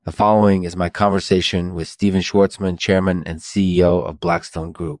The following is my conversation with Stephen Schwarzman, Chairman and CEO of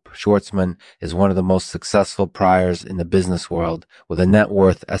Blackstone Group. Schwarzman is one of the most successful Pryers in the business world, with a net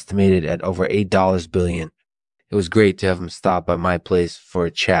worth estimated at over $8 billion. It was great to have him stop by my place for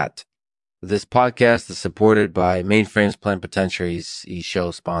a chat. This podcast is supported by Mainframe's Plenipotentiaries show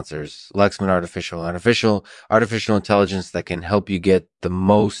sponsors, Lexman artificial intelligence that can help you get the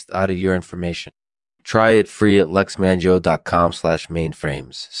most out of your information. Try it free at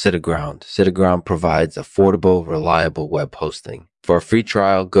lexmanjo.com/mainframes. Sitaground. Sitaground provides affordable, reliable web hosting. For a free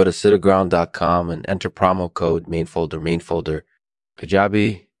trial, go to sitaground.com and enter promo code mainfolder.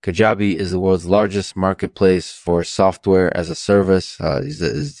 Kajabi is the world's largest marketplace for software as a service.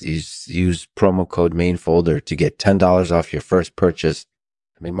 Use promo code mainfolder to get $10 off your first purchase.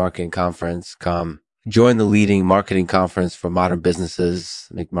 Make Marketing Conference. Join the leading marketing conference for modern businesses.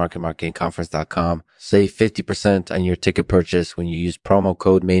 Marketingconference.com. Save 50% on your ticket purchase when you use promo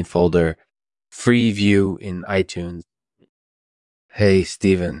code mainfolder. Free view in iTunes. Hey,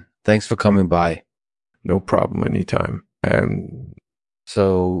 Stephen, thanks for coming by. No problem, anytime. And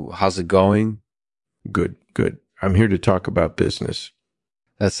so, how's it going? Good. I'm here to talk about business.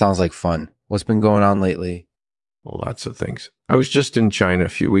 That sounds like fun. What's been going on lately? Lots of things. I was just in China a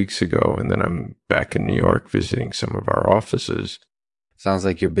few weeks ago, and then I'm back in New York visiting some of our offices. Sounds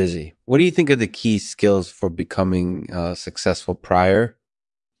like you're busy. What do you think are the key skills for becoming a successful Pryer?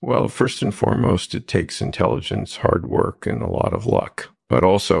 Well, first and foremost, it takes intelligence, hard work, and a lot of luck. But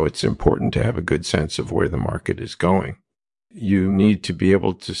also, it's important to have a good sense of where the market is going. You need to be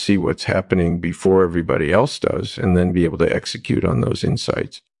able to see what's happening before everybody else does, and then be able to execute on those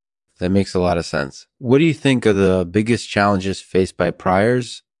insights. That makes a lot of sense. What do you think are the biggest challenges faced by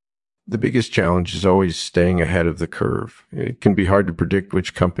Pryers? The biggest challenge is always staying ahead of the curve. It can be hard to predict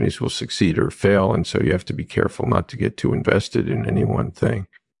which companies will succeed or fail, and so you have to be careful not to get too invested in any one thing.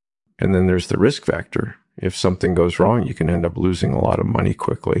 And then there's the risk factor. If something goes wrong, you can end up losing a lot of money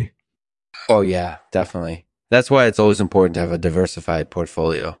quickly. Oh yeah, definitely. That's why it's always important to have a diversified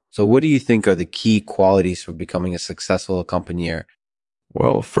portfolio. So what do you think are the key qualities for becoming a successful accompanier?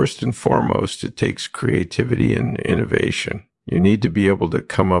 Well, first and foremost, it takes creativity and innovation. You need to be able to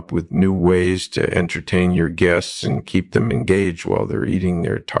come up with new ways to entertain your guests and keep them engaged while they're eating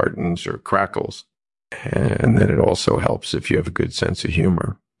their tartans or crackles. And then it also helps if you have a good sense of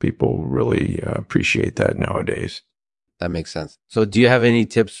humor. People really appreciate that nowadays. That makes sense. So do you have any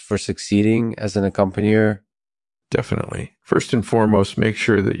tips for succeeding as an accompanier? Definitely. First and foremost, make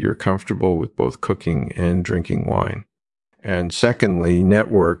sure that you're comfortable with both cooking and drinking wine. And secondly,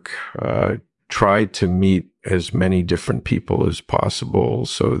 network. Try to meet as many different people as possible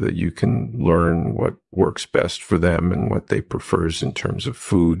so that you can learn what works best for them and what they prefer in terms of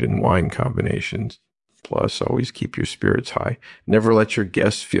food and wine combinations. Plus, always keep your spirits high. Never let your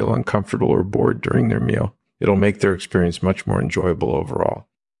guests feel uncomfortable or bored during their meal. It'll make their experience much more enjoyable overall.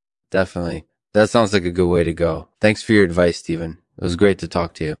 Definitely. That sounds like a good way to go. Thanks for your advice, Stephen. It was great to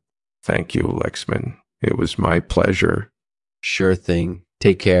talk to you. Thank you, Lexman. It was my pleasure. Sure thing.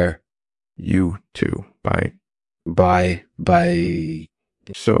 Take care. You too. Bye. Bye.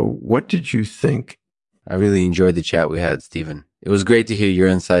 So what did you think? I really enjoyed the chat we had, Stephen. It was great to hear your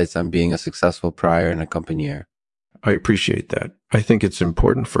insights on being a successful Pryer and accompanier. I appreciate that. I think it's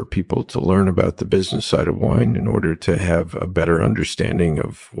important for people to learn about the business side of wine in order to have a better understanding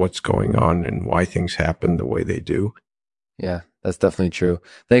of what's going on and why things happen the way they do. Yeah, that's definitely true.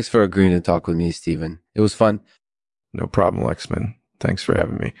 Thanks for agreeing to talk with me, Stephen. It was fun. No problem, Lexman. Thanks for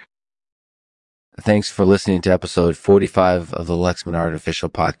having me. Thanks for listening to episode 45 of the Lexman Artificial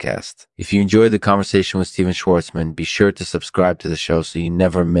Podcast. If you enjoyed the conversation with Stephen Schwarzman, be sure to subscribe to the show so you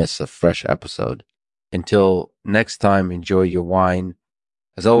never miss a fresh episode. Until next time, enjoy your wine.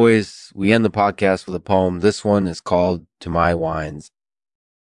 As always, we end the podcast with a poem. This one is called To My Wines.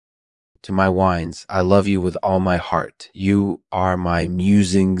 To my wines, I love you with all my heart. You are my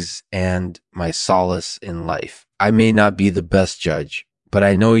musings and my solace in life. I may not be the best judge, but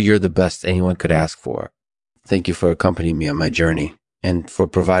I know you're the best anyone could ask for. Thank you for accompanying me on my journey and for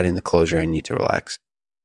providing the closure I need to relax.